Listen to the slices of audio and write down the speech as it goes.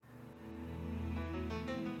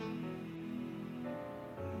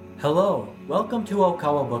Hello, welcome to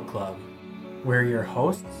Okawa Book Club. We're your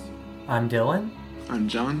hosts. I'm Dylan, I'm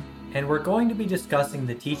John. and we're going to be discussing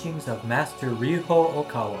the teachings of Master Ryuho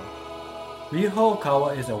Okawa. Ryuho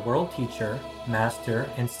Okawa is a world teacher, master,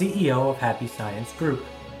 and CEO of Happy Science Group.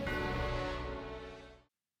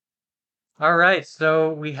 All right,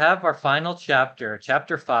 so we have our final chapter,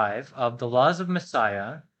 chapter 5 of the Laws of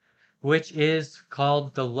Messiah, which is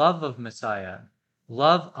called The Love of Messiah,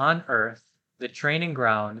 Love on Earth, the Training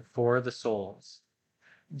Ground for the Souls.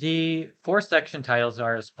 The 4 section titles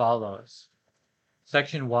are as follows.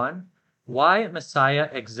 Section 1, Why Messiah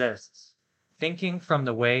Exists, Thinking from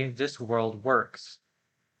the Way This World Works.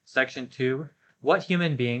 Section 2, What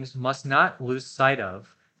Human Beings Must Not Lose Sight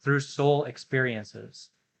of Through Soul Experiences.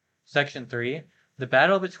 Section 3, The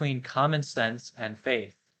Battle Between Common Sense and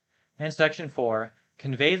Faith. And Section 4,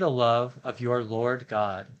 Convey the Love of Your Lord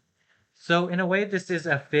God. So in a way, this is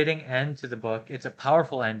a fitting end to the book. It's a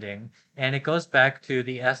powerful ending, and it goes back to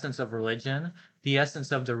the essence of religion, the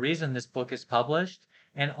essence of the reason this book is published,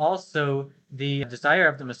 and also the desire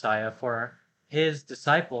of the Messiah for his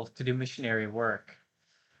disciples to do missionary work.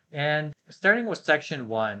 And starting with section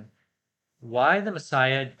 1, why the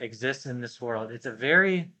Messiah exists in this world. It's a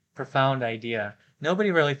very profound idea.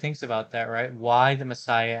 Nobody really thinks about that, right? Why the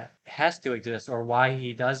Messiah has to exist or why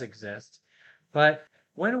he does exist. But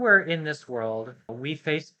when we're in this world, we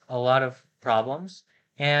face a lot of problems.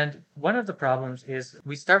 And one of the problems is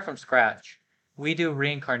we start from scratch. We do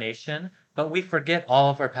reincarnation, but we forget all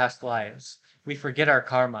of our past lives. We forget our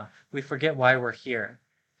karma. We forget why we're here.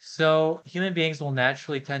 So human beings will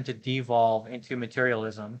naturally tend to devolve into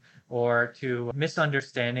materialism or to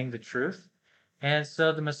misunderstanding the truth. And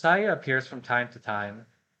so the Messiah appears from time to time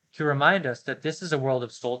to remind us that this is a world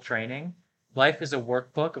of soul training. Life is a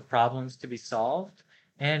workbook of problems to be solved,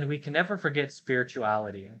 and we can never forget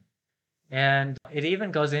spirituality. And it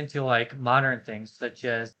even goes into like modern things such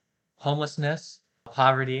as homelessness,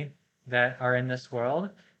 poverty that are in this world,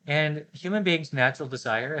 and human beings' natural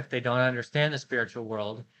desire, if they don't understand the spiritual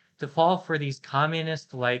world, to fall for these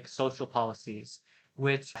communist-like social policies,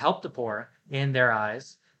 which help the poor in their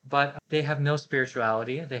eyes, but they have no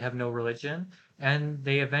spirituality, they have no religion, and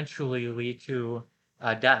they eventually lead to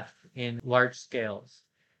death in large scales.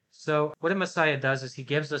 So what a Messiah does is he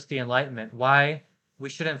gives us the enlightenment, why we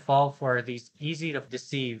shouldn't fall for these easy to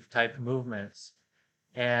deceive type movements.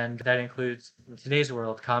 And that includes, in today's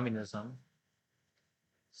world, communism.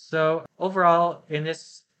 So overall, in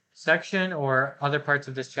this section or other parts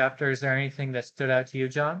of this chapter, is there anything that stood out to you,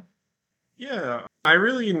 John? Yeah, I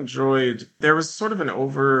really enjoyed. There was sort of an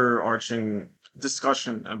overarching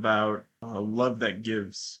discussion about love that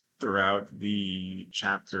gives throughout the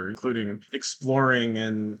chapter, including exploring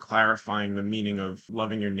and clarifying the meaning of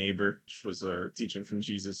loving your neighbor, which was a teaching from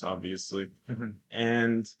Jesus, obviously.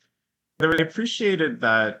 And I appreciated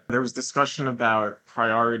that there was discussion about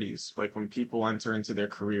priorities, like when people enter into their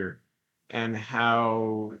career, and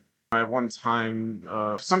how at one time,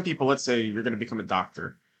 some people, let's say you're going to become a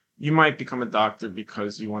doctor. You might become a doctor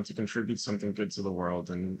because you want to contribute something good to the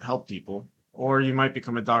world and help people, or you might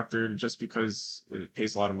become a doctor just because it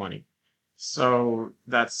pays a lot of money. So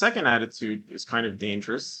that second attitude is kind of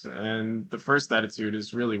dangerous, and the first attitude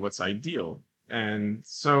is really what's ideal. And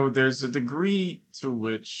so there's a degree to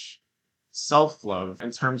which self-love,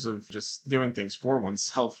 in terms of just doing things for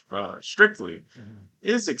oneself strictly,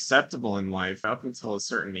 is acceptable in life up until a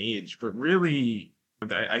certain age. But really,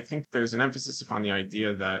 I think there's an emphasis upon the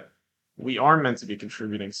idea that we are meant to be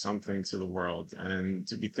contributing something to the world and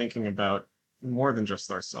to be thinking about more than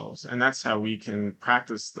just ourselves. And that's how we can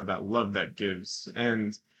practice that love that gives.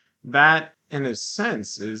 And that, in a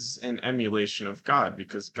sense, is an emulation of God,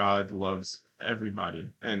 because God loves everybody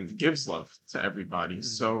and gives love to everybody.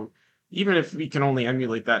 So even if we can only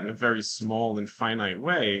emulate that in a very small and finite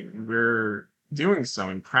way, we're doing so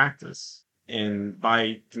in practice and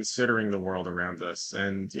by considering the world around us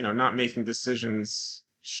and, not making decisions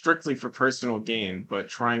strictly for personal gain, but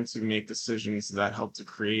trying to make decisions that help to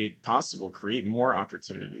create more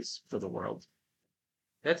opportunities for the world.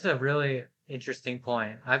 That's a really interesting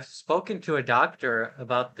point. I've spoken to a doctor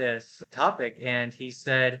about this topic, and he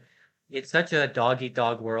said it's such a dog eat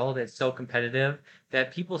dog world. It's so competitive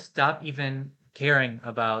that people stop even caring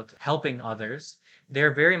about helping others.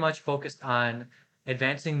 They're very much focused on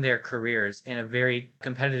advancing their careers in a very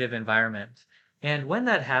competitive environment. And when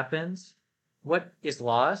that happens, what is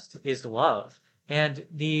lost is love. And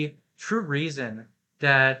the true reason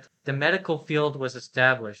that the medical field was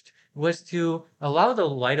established was to allow the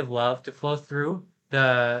light of love to flow through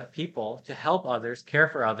the people to help others, care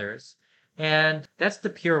for others. And that's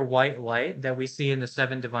the pure white light that we see in the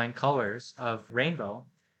 7 divine colors of rainbow.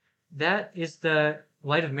 that is the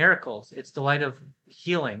light of miracles. It's the light of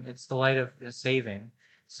healing. It's the light of saving.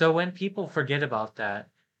 So when people forget about that,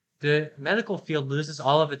 the medical field loses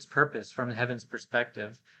all of its purpose from heaven's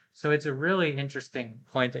perspective. So it's a really interesting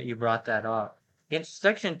point that you brought that up. In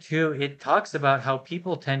section 2, it talks about how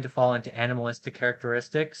people tend to fall into animalistic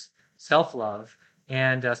characteristics, self-love,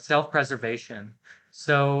 and self-preservation.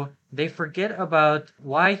 So they forget about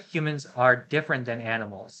why humans are different than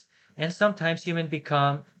animals. And sometimes humans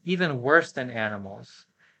become even worse than animals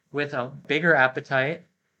with a bigger appetite,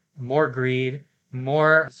 more greed,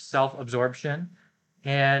 more self absorption,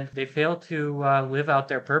 and they fail to live out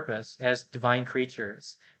their purpose as divine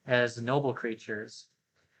creatures, as noble creatures.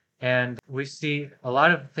 And we see a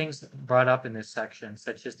lot of things brought up in this section,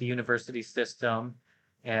 such as the university system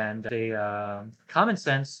and the common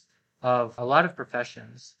sense of a lot of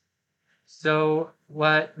professions. So,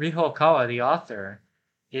 what Riho Okawa, the author,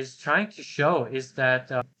 is trying to show is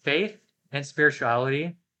that faith and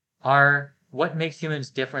spirituality are what makes humans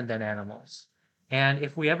different than animals. And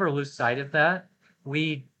if we ever lose sight of that,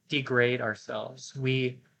 we degrade ourselves,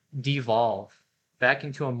 we devolve back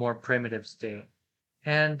into a more primitive state.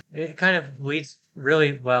 And it kind of leads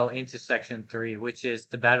really well into section 3, which is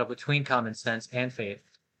the battle between common sense and faith.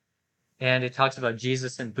 And it talks about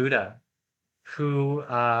Jesus and Buddha, who,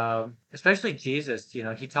 especially Jesus,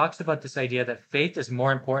 he talks about this idea that faith is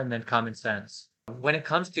more important than common sense. When it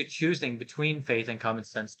comes to choosing between faith and common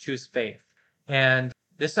sense, choose faith. And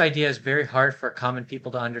this idea is very hard for common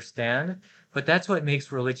people to understand, but that's what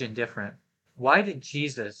makes religion different. Why did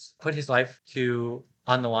Jesus put his life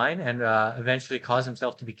on the line and eventually cause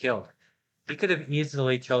himself to be killed? He could have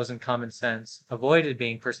easily chosen common sense, avoided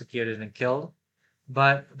being persecuted and killed,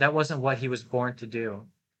 but that wasn't what he was born to do.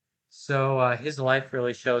 So his life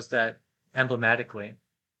really shows that emblematically.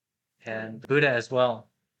 And Buddha as well.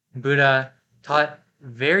 Buddha taught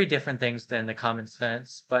very different things than the common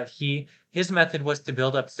sense, but his method was to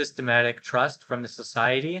build up systematic trust from the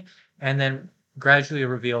society and then gradually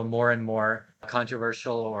reveal more and more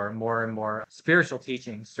controversial or more and more spiritual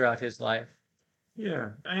teachings throughout his life. Yeah,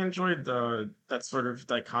 I enjoyed that sort of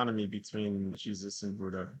dichotomy between Jesus and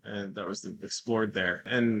Buddha, and that was explored there.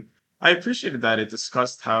 And I appreciated that it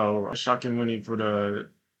discussed how Shakyamuni Buddha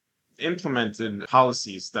implemented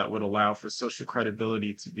policies that would allow for social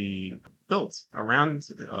credibility to be built around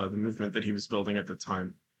the movement that he was building at the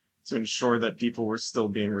time to ensure that people were still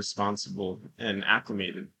being responsible and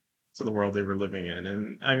acclimated to the world they were living in.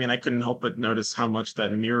 And I mean, I couldn't help but notice how much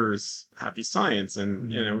that mirrors Happy Science.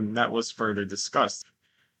 And, that was further discussed.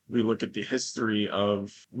 We look at the history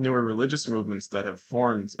of newer religious movements that have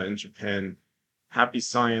formed in Japan. Happy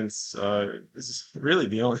Science is really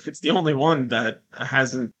it's the only one that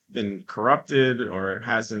hasn't been corrupted or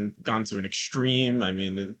hasn't gone to an extreme. I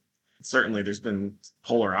mean, certainly there's been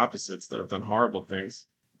polar opposites that have done horrible things.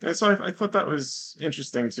 And so I thought that was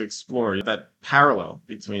interesting to explore that parallel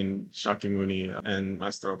between Shakyamuni and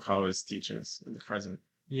Master Okawa's teachings in the present.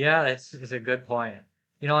 Yeah, it's a good point.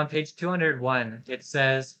 On page 201, it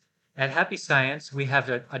says, at Happy Science, we have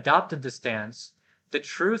adopted the stance, the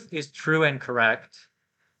truth is true and correct.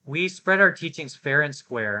 We spread our teachings fair and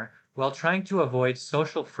square while trying to avoid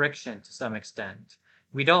social friction to some extent.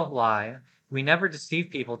 We don't lie. We never deceive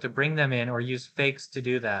people to bring them in or use fakes to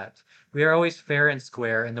do that. We are always fair and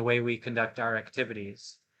square in the way we conduct our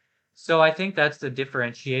activities. So I think that's the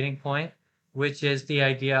differentiating point, which is the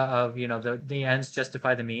idea of, the ends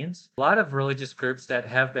justify the means. A lot of religious groups that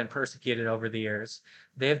have been persecuted over the years,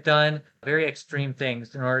 they've done very extreme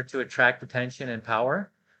things in order to attract attention and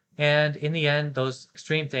power. And in the end, those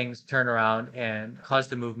extreme things turn around and cause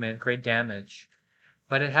the movement great damage.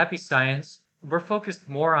 But at Happy Science, we're focused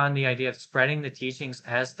more on the idea of spreading the teachings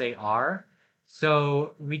as they are.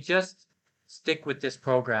 So we just stick with this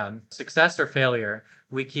program. Success or failure,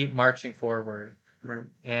 we keep marching forward. Right.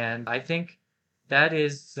 And I think that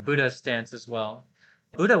is Buddha's stance as well.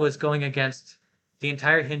 Buddha was going against the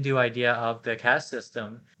entire Hindu idea of the caste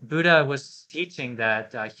system. Buddha was teaching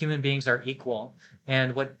that human beings are equal,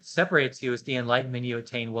 and what separates you is the enlightenment you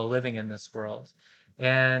attain while living in this world.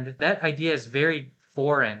 And that idea is very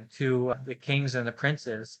foreign to the kings and the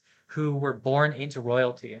princes who were born into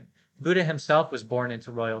royalty. Buddha himself was born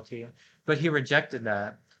into royalty, but he rejected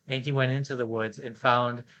that, and he went into the woods and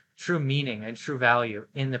found true meaning and true value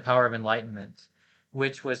in the power of enlightenment,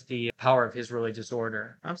 which was the power of his religious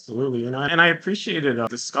order. Absolutely. And I appreciated a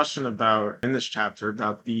discussion in this chapter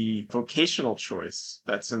about the vocational choice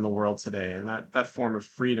that's in the world today, and that form of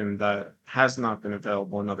freedom that has not been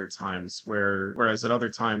available in other times, whereas at other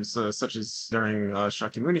times, such as during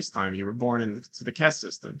Shakyamuni's time, you were born into the caste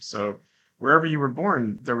system. So wherever you were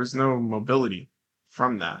born, there was no mobility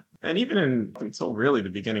from that. And even until really the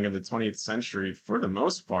beginning of the 20th century, for the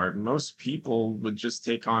most part, most people would just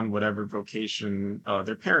take on whatever vocation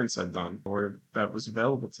their parents had done or that was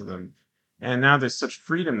available to them. And now there's such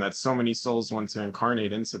freedom that so many souls want to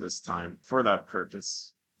incarnate into this time for that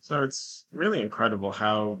purpose. So it's really incredible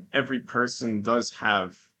how every person does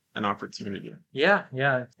have an opportunity. Yeah,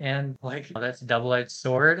 yeah. And like that's a double-edged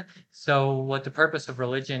sword. So what the purpose of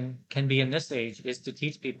religion can be in this age is to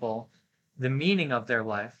teach people the meaning of their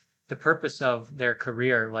life, the purpose of their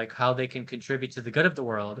career, like how they can contribute to the good of the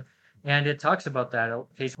world. And it talks about that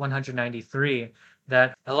at page 193,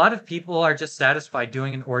 that a lot of people are just satisfied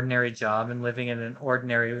doing an ordinary job and living in an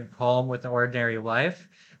ordinary home with an ordinary life.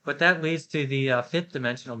 But that leads to the fifth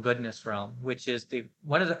dimensional goodness realm, which is the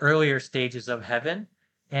one of the earlier stages of heaven.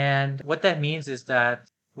 And what that means is that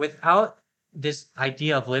without this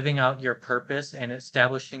idea of living out your purpose and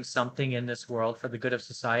establishing something in this world for the good of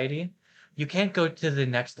society, you can't go to the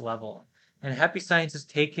next level. And Happy Science is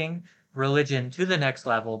taking religion to the next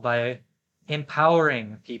level by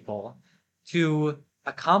empowering people to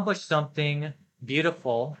accomplish something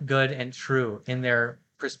beautiful, good, and true in their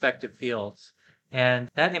respective fields. And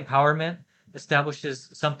that empowerment establishes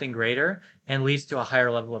something greater and leads to a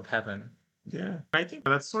higher level of heaven. Yeah, I think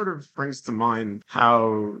that sort of brings to mind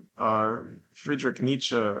how Friedrich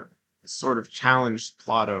Nietzsche sort of challenged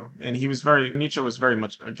Plato, and Nietzsche was very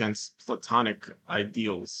much against Platonic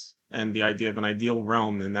ideals and the idea of an ideal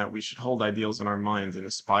realm, and that we should hold ideals in our minds and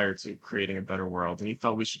aspire to creating a better world. And he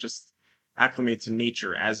felt we should just acclimate to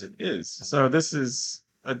nature as it is. So this is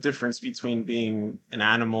a difference between being an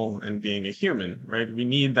animal and being a human, right? We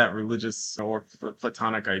need that religious or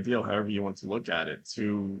Platonic ideal, however you want to look at it,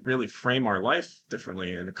 to really frame our life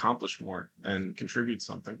differently and accomplish more and contribute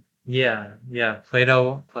something. Yeah, yeah.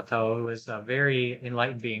 Plato was a very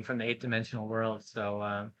enlightened being from the eighth dimensional world.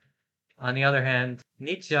 So, on the other hand,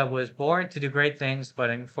 Nietzsche was born to do great things,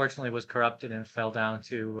 but unfortunately was corrupted and fell down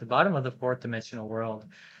to the bottom of the fourth dimensional world.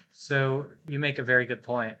 So you make a very good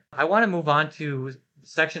point. I want to move on to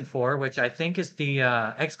section 4, which I think is the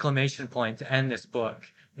exclamation point to end this book.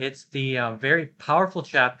 It's the very powerful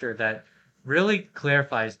chapter that really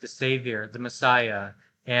clarifies the Savior, the Messiah,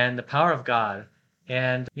 and the power of God.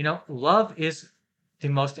 And, love is the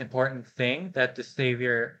most important thing that the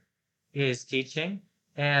Savior is teaching.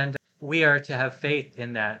 And we are to have faith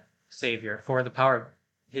in that Savior for the power of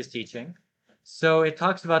his teaching. So it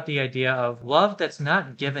talks about the idea of love that's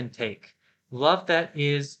not give and take, love that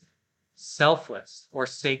is selfless or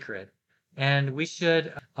sacred. And we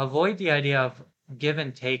should avoid the idea of give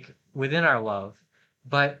and take within our love,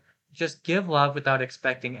 but just give love without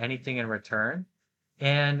expecting anything in return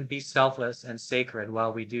and be selfless and sacred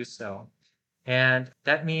while we do so. And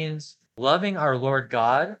that means loving our Lord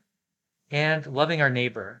God and loving our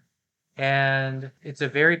neighbor. And it's a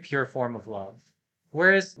very pure form of love.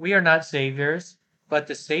 Whereas we are not saviors, but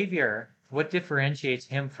the Savior, what differentiates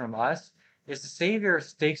him from us is the Savior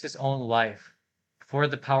stakes his own life for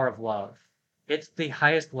the power of love. It's the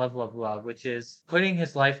highest level of love, which is putting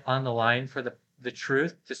his life on the line for the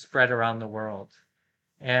truth to spread around the world.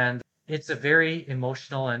 And it's a very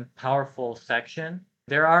emotional and powerful section.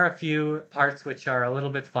 There are a few parts which are a little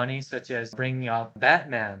bit funny, such as bringing up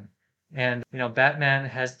Batman. And, Batman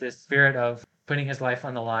has this spirit of putting his life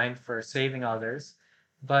on the line for saving others.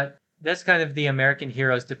 But that's kind of the American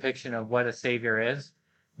hero's depiction of what a savior is.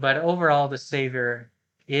 But overall, the Savior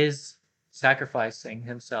is sacrificing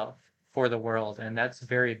himself for the world, and that's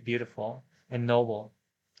very beautiful and noble.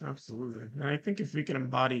 Absolutely. And I think if we can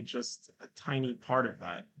embody just a tiny part of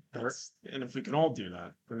that, and if we can all do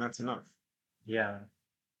that, then that's enough. Yeah.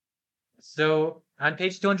 So on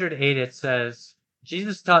page 208, it says,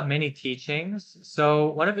 Jesus taught many teachings,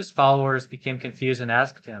 so one of his followers became confused and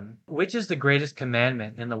asked him, which is the greatest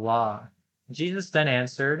commandment in the law? Jesus then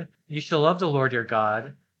answered, you shall love the Lord your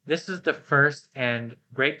God. This is the first and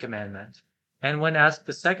great commandment. And when asked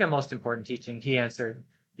the second most important teaching, he answered,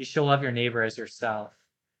 you shall love your neighbor as yourself.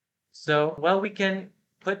 So, we can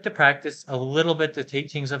put to practice a little bit the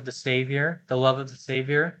teachings of the Savior, the love of the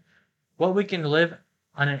Savior. What we can live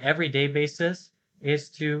on an everyday basis is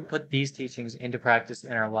to put these teachings into practice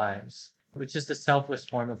in our lives, which is the selfless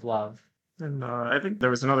form of love. And I think there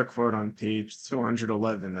was another quote on page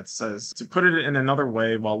 211 that says, to put it in another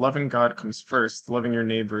way, while loving God comes first, loving your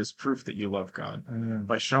neighbor is proof that you love God.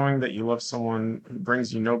 By showing that you love someone who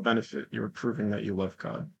brings you no benefit, you are proving that you love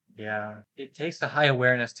God. Yeah, it takes a high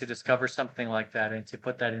awareness to discover something like that and to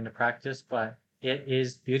put that into practice, but it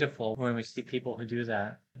is beautiful when we see people who do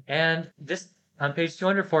that. And this, on page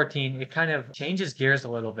 214, it kind of changes gears a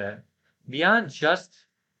little bit. Beyond just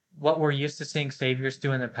what we're used to seeing saviors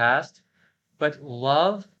do in the past, but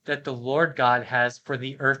love that the Lord God has for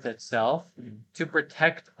the earth itself to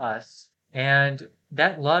protect us. And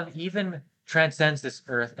that love even transcends this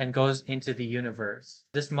earth and goes into the universe.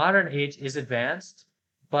 This modern age is advanced,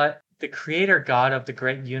 but the creator God of the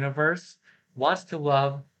great universe wants to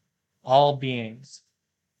love all beings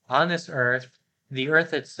on this earth, the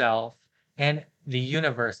earth itself, and the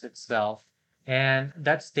universe itself. And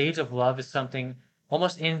that stage of love is something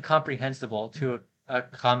almost incomprehensible to a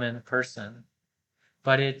common person.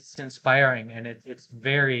 But it's inspiring and it's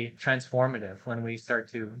very transformative when we start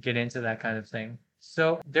to get into that kind of thing.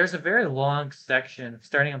 So there's a very long section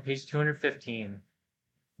starting on page 215,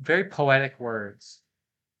 very poetic words.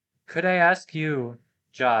 Could I ask you,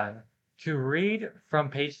 John, to read from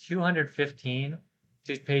page 215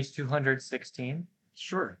 to page 216?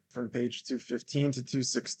 Sure. From page 215 to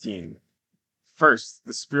 216. First,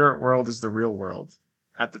 the spirit world is the real world.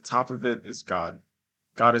 At the top of it is God.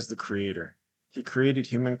 God is the creator. He created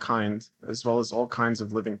humankind as well as all kinds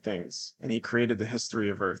of living things, and he created the history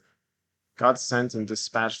of Earth. God sent and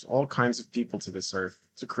dispatched all kinds of people to this earth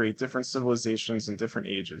to create different civilizations in different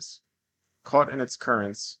ages. Caught in its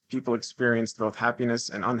currents, people experienced both happiness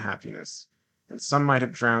and unhappiness, and some might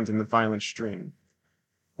have drowned in the violent stream.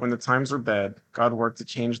 When the times were bad, God worked to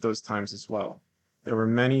change those times as well. There were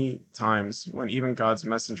many times when even God's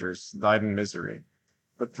messengers died in misery.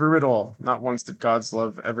 But through it all, not once did God's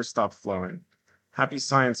love ever stop flowing. Happy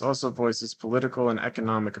Science also voices political and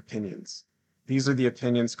economic opinions. These are the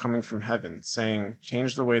opinions coming from heaven, saying,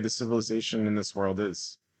 change the way the civilization in this world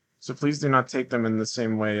is. So please do not take them in the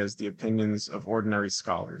same way as the opinions of ordinary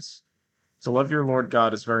scholars. To love your Lord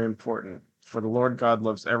God is very important, for the Lord God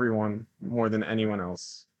loves everyone more than anyone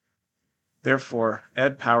else. Therefore,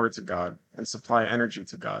 add power to God and supply energy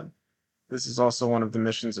to God. This is also one of the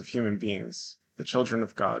missions of human beings, the children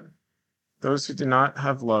of God. Those who do not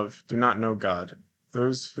have love do not know God.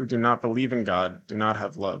 Those who do not believe in God do not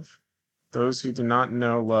have love. Those who do not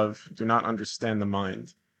know love do not understand the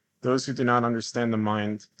mind. Those who do not understand the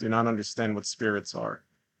mind do not understand what spirits are.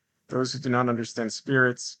 Those who do not understand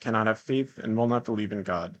spirits cannot have faith and will not believe in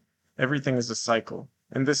God. Everything is a cycle.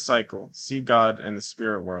 In this cycle, see God and the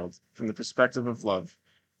spirit world from the perspective of love,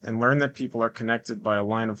 and learn that people are connected by a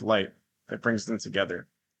line of light that brings them together.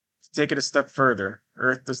 To take it a step further,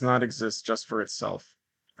 Earth does not exist just for itself.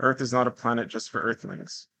 Earth is not a planet just for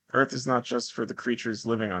Earthlings. Earth is not just for the creatures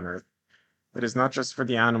living on Earth. It is not just for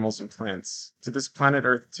the animals and plants. To this planet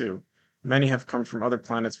Earth, too, many have come from other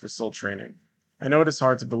planets for soul training. I know it is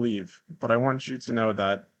hard to believe, but I want you to know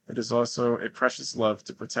that it is also a precious love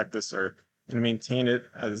to protect this Earth and maintain it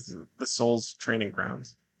as the soul's training ground.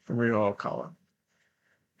 From Ryo Okawa.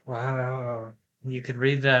 Wow. You could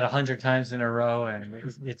read that 100 times in a row, and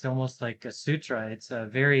it's almost like a sutra. It's a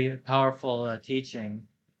very powerful teaching.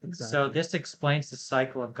 Exactly. So this explains the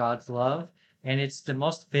cycle of God's love, and it's the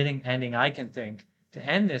most fitting ending I can think to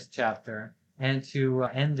end this chapter and to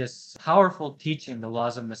end this powerful teaching, the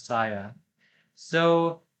laws of Messiah.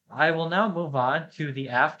 So I will now move on to the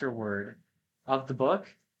afterword of the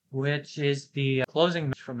book, which is the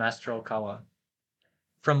closing from Master Okawa.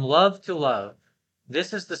 From love to love.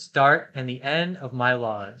 This is the start and the end of my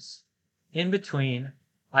laws. In between,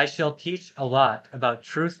 I shall teach a lot about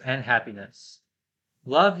truth and happiness.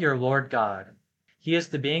 Love your Lord God. He is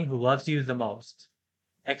the being who loves you the most.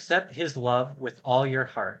 Accept his love with all your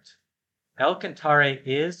heart. El Cantare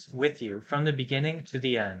is with you from the beginning to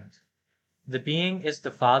the end. The being is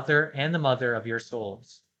the father and the mother of your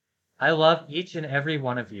souls. I love each and every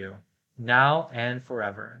one of you, now and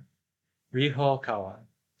forever. Ryo Okawa,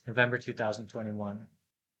 November 2021.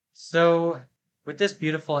 So, with this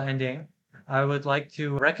beautiful ending, I would like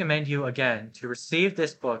to recommend you again to receive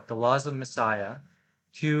this book, The Laws of Messiah,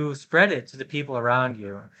 to spread it to the people around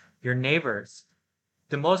you, your neighbors.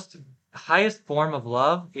 The most highest form of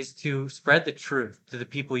love is to spread the truth to the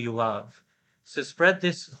people you love. So spread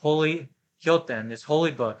this holy Hyoten, this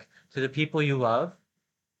holy book, to the people you love.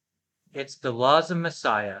 It's The Laws of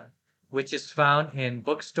Messiah, which is found in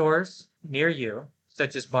bookstores near you,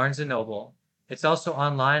 such as Barnes & Noble. It's also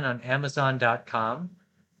online on Amazon.com,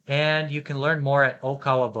 and you can learn more at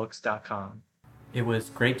okawabooks.com. It was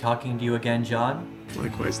great talking to you again, John.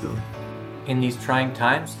 Likewise, Dylan. In these trying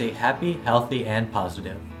times, stay happy, healthy, and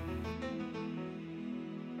positive.